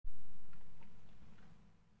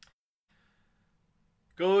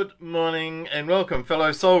Good morning and welcome,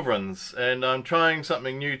 fellow sovereigns. And I'm trying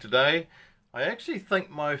something new today. I actually think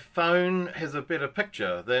my phone has a better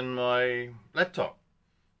picture than my laptop,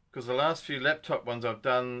 because the last few laptop ones I've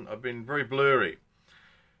done have been very blurry.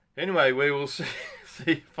 Anyway, we will see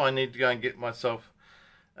if I need to go and get myself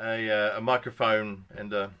a microphone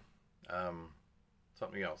and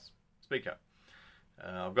something else, speaker.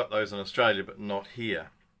 I've got those in Australia, but not here.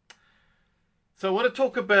 So I want to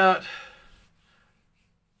talk about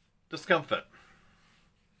discomfort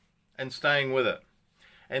and staying with it.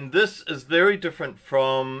 And this is very different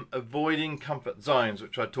from avoiding comfort zones,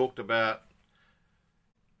 which I talked about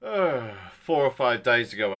 4 or 5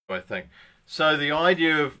 days ago, I think. So the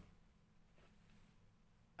idea of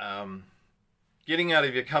getting out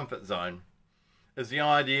of your comfort zone is the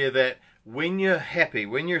idea that when you're happy,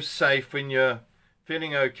 when you're safe, when you're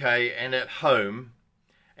feeling okay and at home,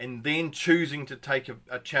 and then choosing to take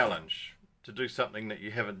a challenge, to do something that you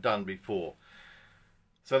haven't done before.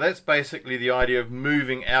 So that's basically the idea of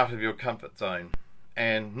moving out of your comfort zone.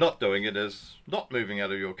 And not doing it is not moving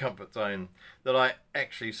out of your comfort zone, that I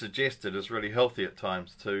actually suggested is really healthy at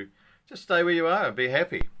times, to just stay where you are and be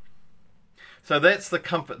happy. So that's the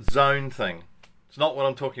comfort zone thing. It's not what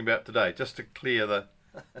I'm talking about today, just to clear the...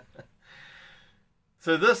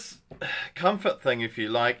 So this comfort thing, if you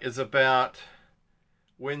like, is about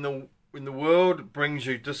when the world brings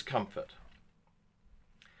you discomfort,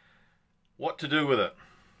 what to do with it.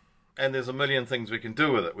 And there's a million things we can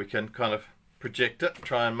do with it. We can kind of project it,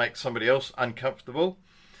 try and make somebody else uncomfortable.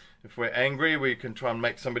 If we're angry, we can try and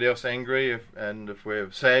make somebody else angry. And if we're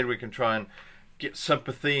sad, we can try and get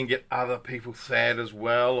sympathy and get other people sad as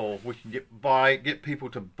well. Or we can get people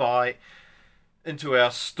to buy into our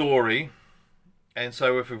story. And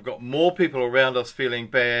so if we've got more people around us feeling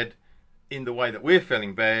bad in the way that we're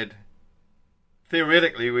feeling bad,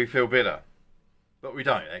 theoretically we feel better. But we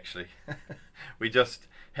don't, actually. We just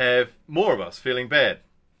have more of us feeling bad.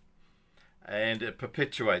 And it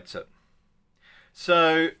perpetuates it.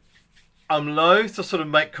 So I'm loath to sort of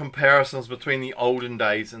make comparisons between the olden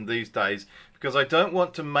days and these days, because I don't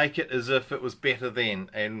want to make it as if it was better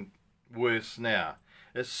then and worse now.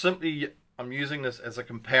 It's simply, I'm using this as a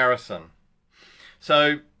comparison.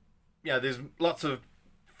 So, yeah, there's lots of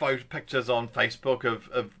photo pictures on Facebook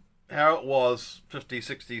of how it was 50,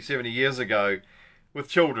 60, 70 years ago with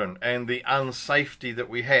children, and the unsafety that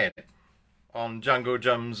we had on jungle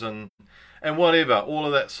gyms and whatever, all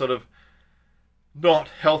of that sort of not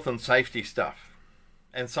health and safety stuff.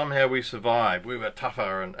 And somehow we survived. We were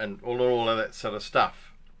tougher and all of that sort of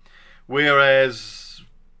stuff. Whereas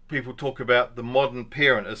people talk about the modern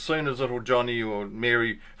parent, as soon as little Johnny or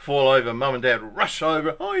Mary fall over, mum and dad rush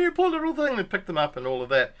over, oh, you poor little thing, and pick them up and all of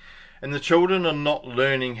that. And the children are not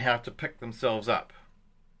learning how to pick themselves up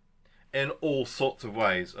in all sorts of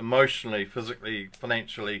ways, emotionally, physically,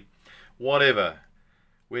 financially, whatever.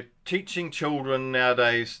 We're teaching children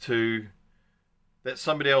nowadays that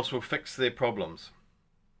somebody else will fix their problems,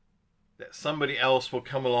 that somebody else will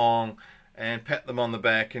come along and pat them on the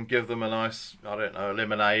back and give them a nice, I don't know,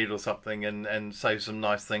 lemonade or something, and say some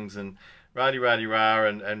nice things, and rah-de-rah-de-rah,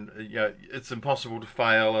 and you know, it's impossible to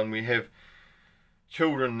fail. And we have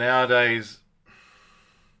children nowadays,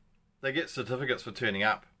 they get certificates for turning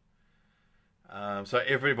up. So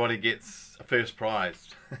everybody gets a first prize.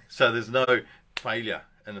 So there's no failure,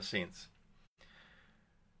 in a sense.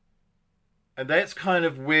 And that's kind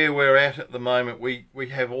of where we're at the moment. We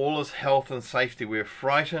have all this health and safety. We're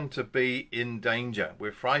frightened to be in danger.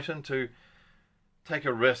 We're frightened to take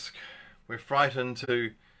a risk. We're frightened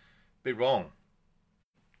to be wrong.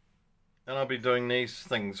 And I've been doing these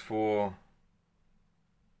things for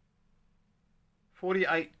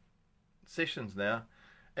 48 sessions now.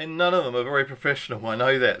 And none of them are very professional, I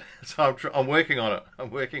know that. So I'm working on it.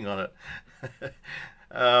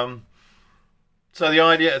 So the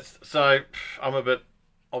idea is, so I'm a bit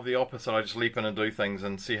of the opposite. I just leap in and do things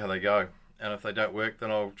and see how they go. And if they don't work, then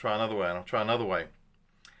I'll try another way, and I'll try another way.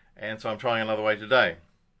 And so I'm trying another way today.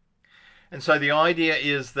 And so the idea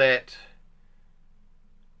is that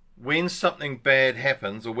when something bad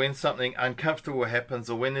happens, or when something uncomfortable happens,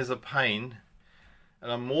 or when there's a pain,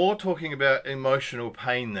 and I'm more talking about emotional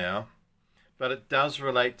pain now, but it does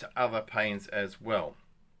relate to other pains as well.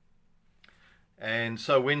 And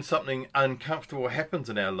so when something uncomfortable happens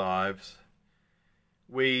in our lives,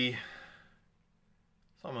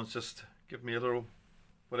 someone's just give me a little,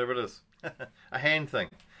 whatever it is, a hand thing,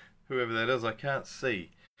 whoever that is, I can't see.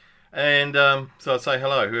 And so I say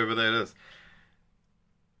hello, whoever that is.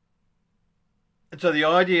 And so the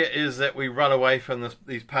idea is that we run away from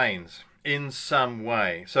these pains. in some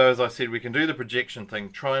way. So as I said, we can do the projection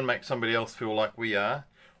thing, try and make somebody else feel like we are,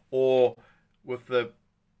 or with the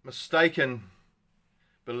mistaken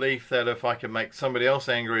belief that if I can make somebody else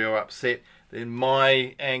angry or upset, then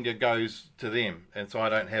my anger goes to them, and so I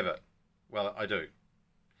don't have it. Well, I do.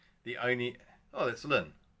 Oh, that's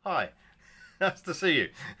Lynn. Hi. Nice to see you.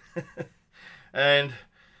 And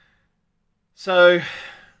so,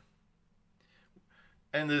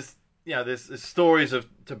 and there's stories of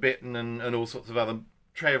Tibetan and all sorts of other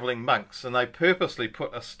travelling monks, and they purposely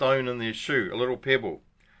put a stone in their shoe, a little pebble,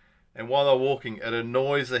 and while they're walking, it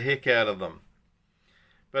annoys the heck out of them.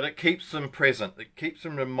 But it keeps them present. It keeps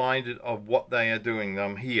them reminded of what they are doing.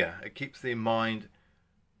 I'm here. It keeps their mind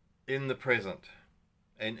in the present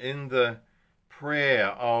and in the prayer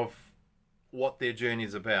of what their journey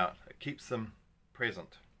is about. It keeps them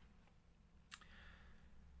present.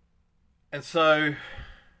 And so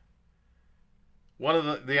one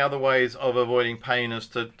of the other ways of avoiding pain is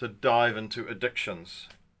to dive into addictions.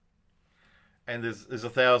 And there's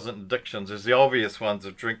 1,000 addictions. There's the obvious ones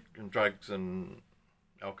of drink and drugs and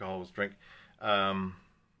alcohol, drink,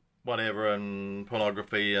 whatever, and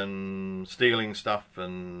pornography and stealing stuff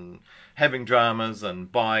and having dramas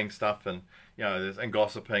and buying stuff and and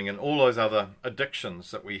gossiping and all those other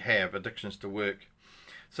addictions that we have, addictions to work.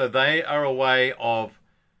 So they are a way of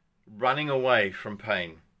running away from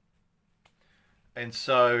pain. And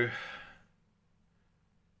so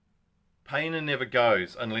pain never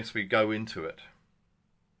goes unless we go into it.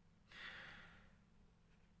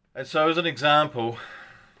 And so as an example,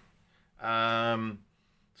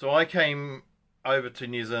 so I came over to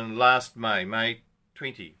New Zealand last May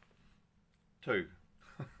 22,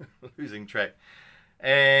 losing track,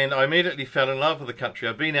 and I immediately fell in love with the country.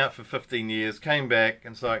 I'd been out for 15 years, came back,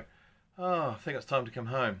 and it's like, oh, I think it's time to come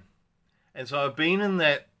home. And so I've been in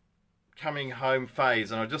that coming home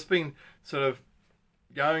phase, and I've just been sort of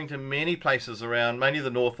going to many places around, mainly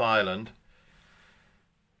the North Island,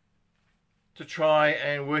 to try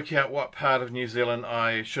and work out what part of New Zealand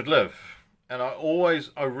I should live. And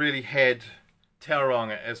I really had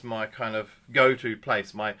Tauranga as my kind of go-to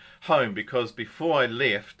place, my home, because before I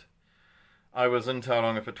left, I was in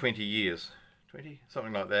Tauranga for 20 years. 20?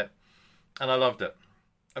 Something like that. And I loved it.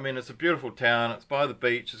 I mean, it's a beautiful town. It's by the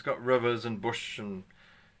beach. It's got rivers and bush, and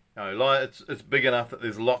it's big enough that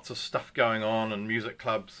there's lots of stuff going on, and music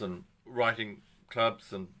clubs and writing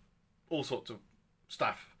clubs and all sorts of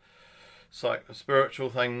stuff. It's like spiritual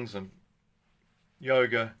things and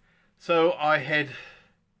yoga. So I had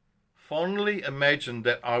fondly imagined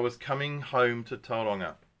that I was coming home to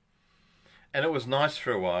Tauranga. And it was nice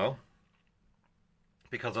for a while,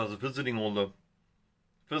 because I was visiting all the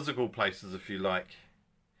physical places, if you like.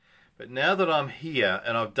 But now that I'm here,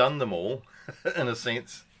 and I've done them all, in a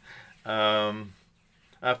sense,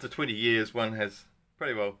 after 20 years, one has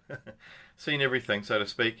pretty well seen everything, so to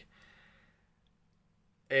speak.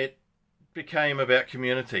 It became about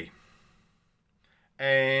community.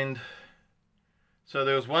 And so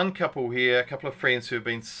there was one couple here, a couple of friends who have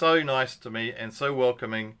been so nice to me and so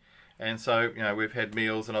welcoming. And so, we've had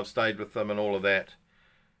meals and I've stayed with them and all of that.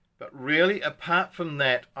 But really, apart from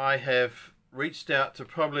that, I have reached out to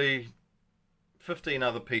probably 15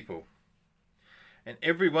 other people. And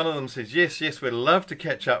every one of them says, yes, we'd love to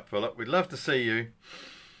catch up, Philip. We'd love to see you.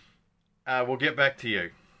 We'll get back to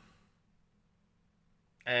you.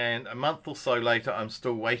 And a month or so later, I'm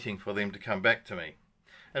still waiting for them to come back to me.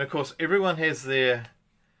 And of course, everyone has their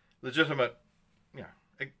legitimate,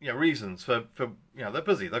 reasons for they're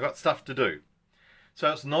busy. They've got stuff to do.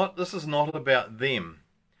 So this is not about them.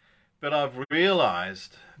 But I've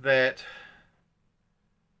realized that,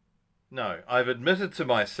 no, I've admitted to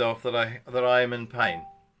myself that I am in pain,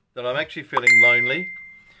 that I'm actually feeling lonely,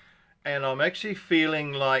 and I'm actually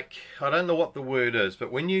feeling like, I don't know what the word is,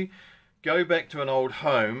 but when you go back to an old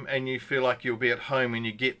home and you feel like you'll be at home when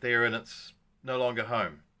you get there and it's no longer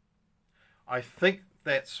home. I think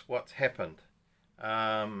that's what's happened.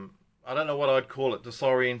 I don't know what I'd call it,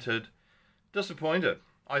 disoriented, disappointed.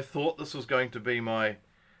 I thought this was going to be my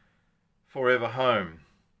forever home.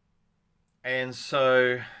 And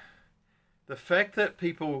so the fact that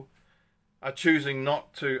people are choosing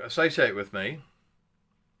not to associate with me,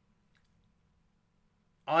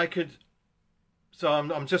 so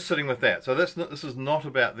I'm just sitting with that. So this is not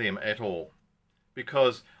about them at all,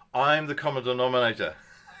 because I'm the common denominator.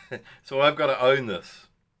 So I've got to own this.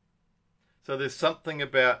 So there's something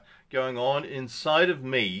about going on inside of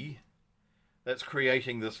me that's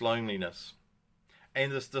creating this loneliness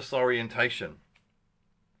and this disorientation.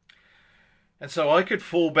 And so I could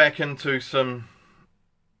fall back into some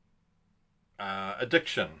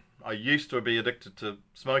addiction. I used to be addicted to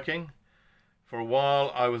smoking. For a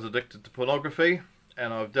while I was addicted to pornography,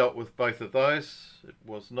 and I've dealt with both of those. It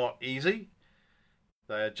was not easy.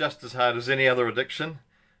 They are just as hard as any other addiction,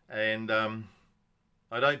 and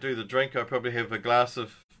I don't do the drink. I probably have a glass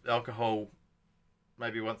of alcohol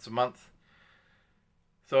maybe once a month.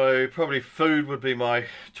 So probably food would be my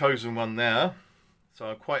chosen one now. So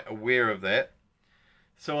I'm quite aware of that.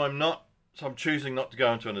 So I'm choosing not to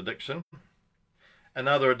go into an addiction.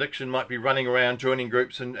 Another addiction might be running around, joining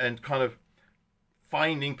groups and kind of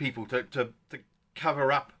finding people to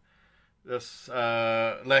cover up this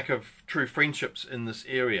lack of true friendships in this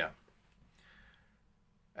area.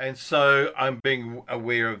 And so I'm being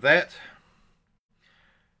aware of that.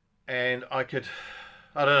 And I don't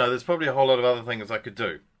know, there's probably a whole lot of other things I could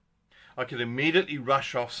do. I could immediately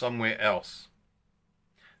rush off somewhere else.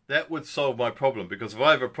 That would solve my problem, because if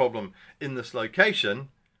I have a problem in this location,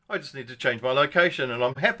 I just need to change my location and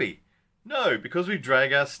I'm happy. No, because we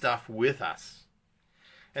drag our stuff with us.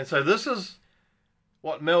 And so this is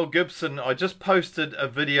what Mdel Gibson, I just posted a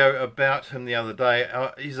video about him the other day.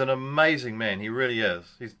 He's an amazing man, he really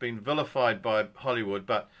is. He's been vilified by Hollywood,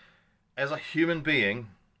 but as a human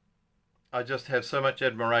being, I just have so much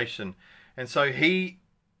admiration. And so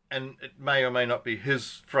and it may or may not be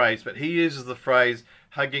his phrase, but he uses the phrase,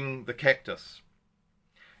 hugging the cactus.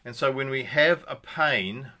 And so when we have a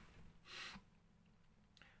pain,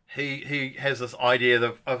 he has this idea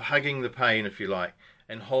of hugging the pain, if you like,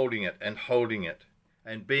 and holding it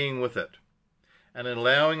and being with it and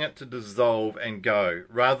allowing it to dissolve and go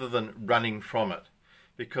rather than running from it.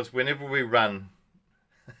 Because whenever we run,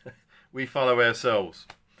 we follow ourselves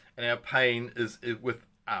and our pain is with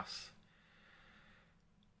us.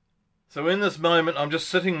 So in this moment, I'm just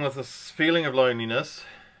sitting with this feeling of loneliness,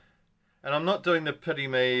 and I'm not doing the pity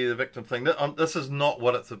me, the victim thing. This is not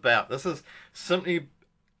what it's about. This is simply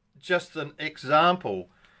just an example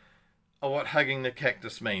of what hugging the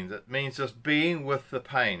cactus means. It means just being with the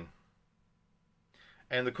pain.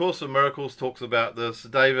 And the Course of Miracles talks about this.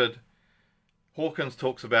 David Hawkins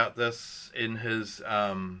talks about this in his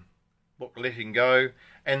book Letting Go.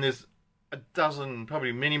 And there's a dozen,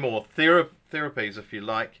 probably many more therapies, if you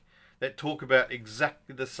like, that talk about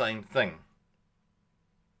exactly the same thing.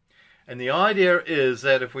 And the idea is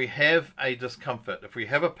that if we have a discomfort, if we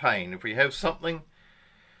have a pain, if we have something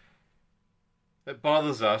that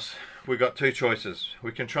bothers us, we've got two choices.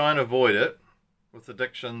 We can try and avoid it with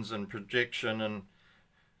addictions and projection and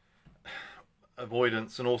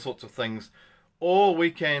avoidance and all sorts of things, or we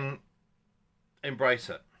can embrace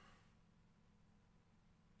it.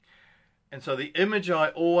 And so the image I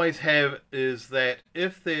always have is that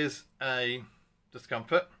if there's a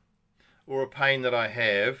discomfort or a pain that I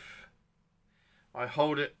have, I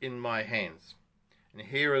hold it in my hands. And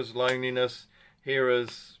here is loneliness, here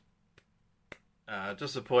is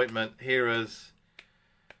disappointment, here is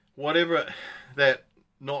whatever that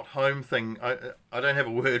not home thing, I don't have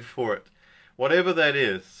a word for it. Whatever that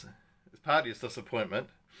is, partly it's disappointment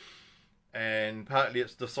and partly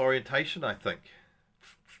it's disorientation, I think.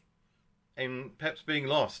 And perhaps being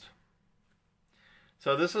lost.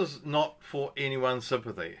 So this is not for anyone's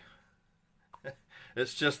sympathy.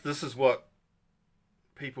 It's just this is what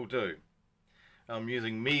people do. I'm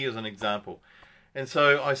using me as an example. And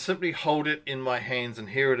so I simply hold it in my hands, and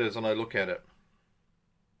here it is, and I look at it.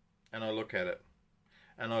 And I look at it.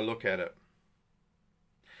 And I look at it.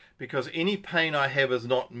 Because any pain I have is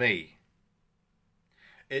not me.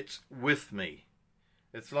 It's with me.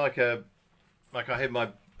 It's like I have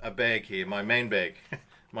a bag here, my man bag,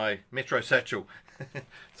 my Metro satchel.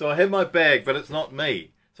 So I have my bag, but it's not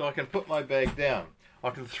me. So I can put my bag down. I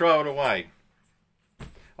can throw it away.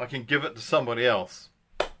 I can give it to somebody else.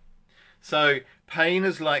 So pain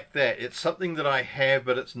is like that. It's something that I have,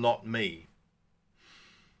 but it's not me.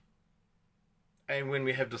 And when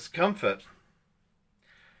we have discomfort,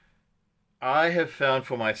 I have found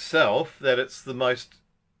for myself that it's the most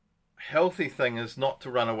healthy thing is not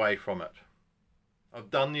to run away from it. I've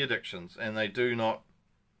done the addictions and they do not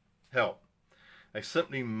help. They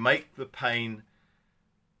simply make the pain,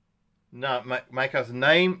 make us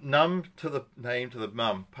numb to the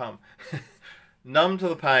numb to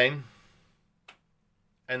the pain,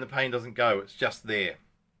 and the pain doesn't go, it's just there.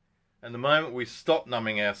 And the moment we stop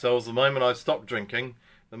numbing ourselves, the moment I stop drinking,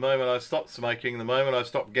 the moment I stop smoking, the moment I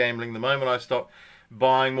stop gambling, the moment I stop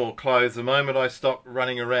buying more clothes, the moment I stop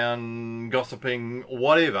running around gossiping,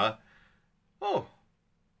 whatever, oh,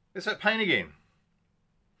 it's that pain again.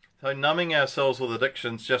 So numbing ourselves with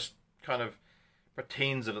addictions just kind of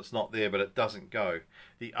pretends that it's not there, but it doesn't go.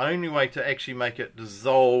 The only way to actually make it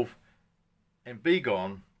dissolve and be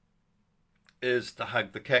gone is to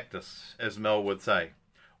hug the cactus, as Mel would say.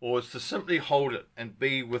 or is to simply hold it and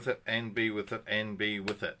be with it and be with it and be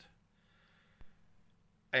with it.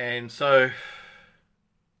 And so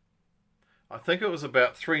I think it was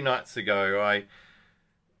about 3 nights ago,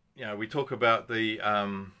 we talk about the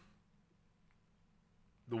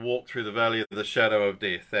walk through the valley of the shadow of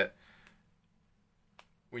death, that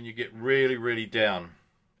when you get really, really down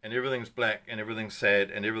and everything's black and everything's sad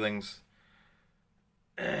and everything's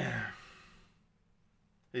there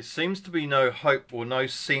seems to be no hope or no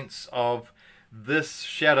sense of this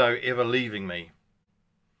shadow ever leaving me.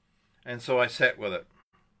 And so I sat with it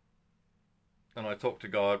and I talked to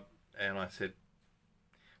God and I said,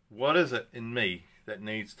 what is it in me that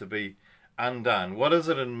needs to be undone? What is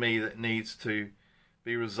it in me that needs to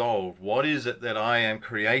be resolved? What is it that I am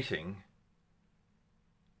creating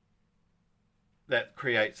that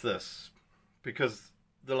creates this? Because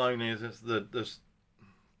the loneliness, the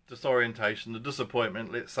disorientation, the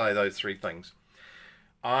disappointment, let's say those 3 things,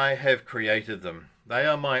 I have created them. They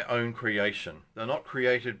are my own creation. They're not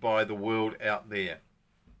created by the world out there.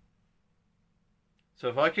 So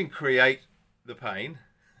if I can create the pain,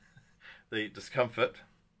 the discomfort,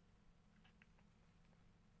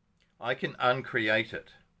 I can uncreate it.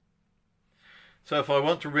 So if I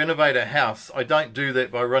want to renovate a house, I don't do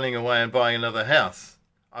that by running away and buying another house.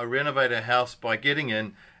 I renovate a house by getting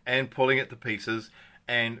in and pulling it to pieces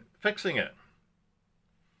and fixing it.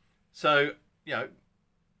 So,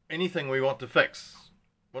 anything we want to fix,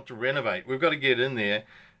 want to renovate, we've got to get in there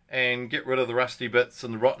and get rid of the rusty bits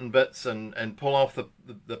and the rotten bits and pull off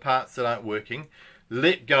the parts that aren't working,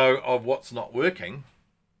 let go of what's not working.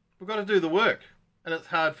 We've got to do the work. And it's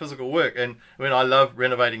hard physical work. And I love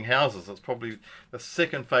renovating houses. It's probably the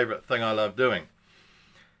second favourite thing I love doing.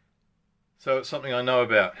 So it's something I know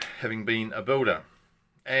about, having been a builder.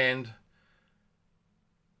 And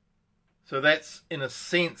so that's, in a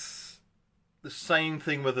sense, the same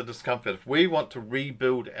thing with the discomfort. If we want to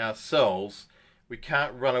rebuild ourselves, we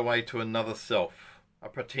can't run away to another self, a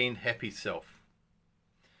pretend happy self.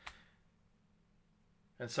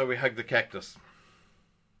 And so we hug the cactus.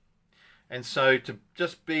 And so to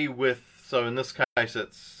just be with, so in this case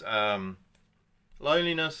it's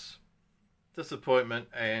loneliness, disappointment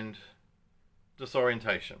and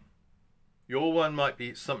disorientation. Your one might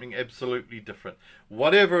be something absolutely different.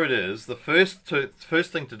 Whatever it is, the first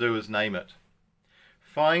thing to do is name it.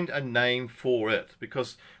 Find a name for it,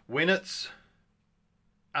 because when it's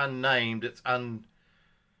unnamed, you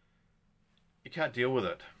can't deal with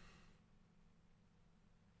it.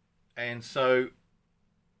 And so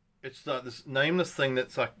it's like this nameless thing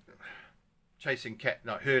that's like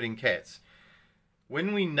herding cats.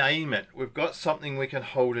 When we name it, we've got something we can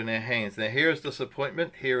hold in our hands. Now here is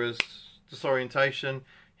disappointment, here is disorientation,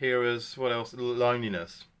 here is, what else?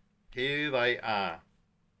 Loneliness. Here they are.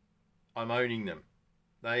 I'm owning them.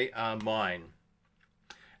 They are mine.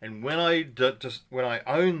 And when I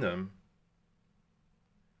own them,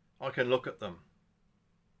 I can look at them.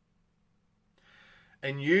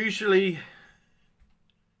 And usually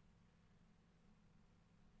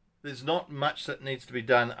there's not much that needs to be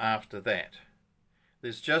done after that.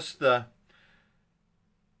 There's just the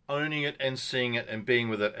owning it and seeing it and being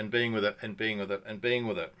with it and being with it and being with it and being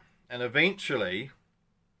with it. And eventually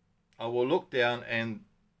I will look down and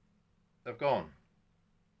they've gone.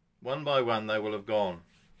 One by one they will have gone.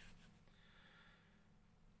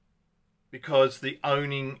 Because the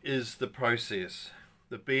owning is the process.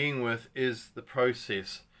 The being with is the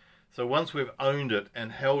process. So once we've owned it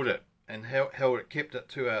and held it, kept it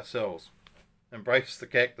to ourselves, embrace the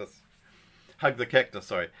cactus, hug the cactus,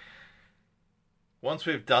 sorry. Once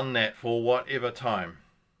we've done that for whatever time,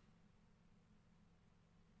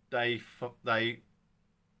 they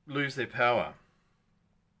lose their power.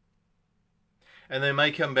 And they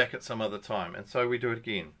may come back at some other time, and so we do it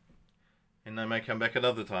again. And they may come back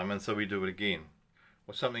another time, and so we do it again.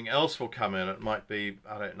 Or something else will come in. It might be,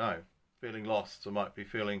 I don't know, feeling lost. It might be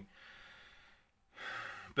feeling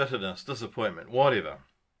bitterness, disappointment, whatever.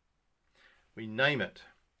 We name it,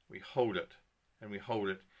 we hold it, and we hold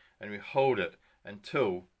it, and we hold it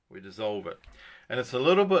until we dissolve it. And it's a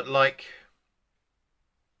little bit like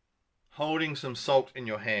holding some salt in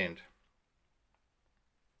your hand.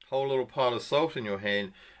 Hold a little pile of salt in your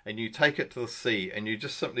hand, and you take it to the sea, and you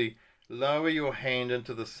just simply lower your hand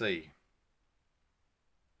into the sea.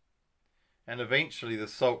 And eventually the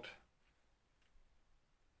salt,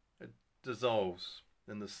 it dissolves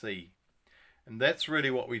in the sea. And that's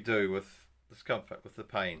really what we do with discomfort, with the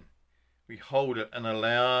pain. We hold it and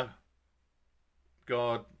allow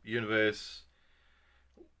God, universe,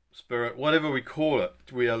 spirit, whatever we call it,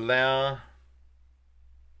 we allow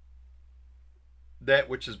that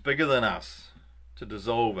which is bigger than us to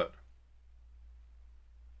dissolve it.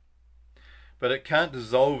 But it can't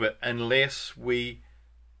dissolve it unless we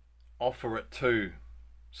offer it to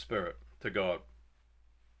Spirit, to God.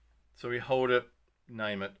 So we hold it,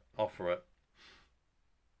 name it, offer it.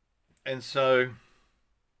 And so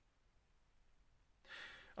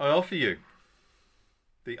I offer you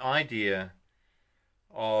the idea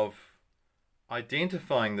of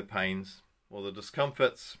identifying the pains or the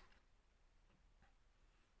discomforts,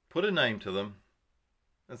 put a name to them,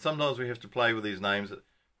 and sometimes we have to play with these names.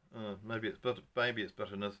 Maybe it's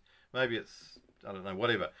bitterness, maybe it's, I don't know,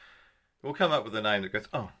 whatever. We'll come up with a name that goes,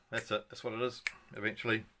 oh, that's it, that's what it is,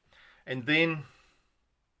 eventually. And then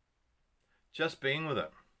just being with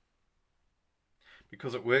it.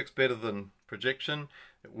 Because it works better than projection,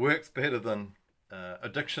 it works better than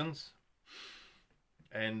addictions,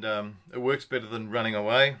 and it works better than running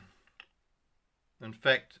away. In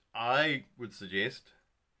fact, I would suggest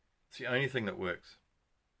it's the only thing that works.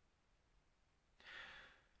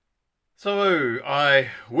 So I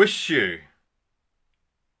wish you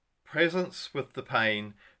presence with the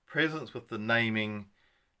pain, presence with the naming,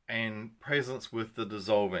 and presence with the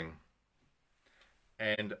dissolving.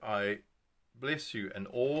 And I bless you and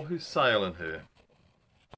all who sail in her.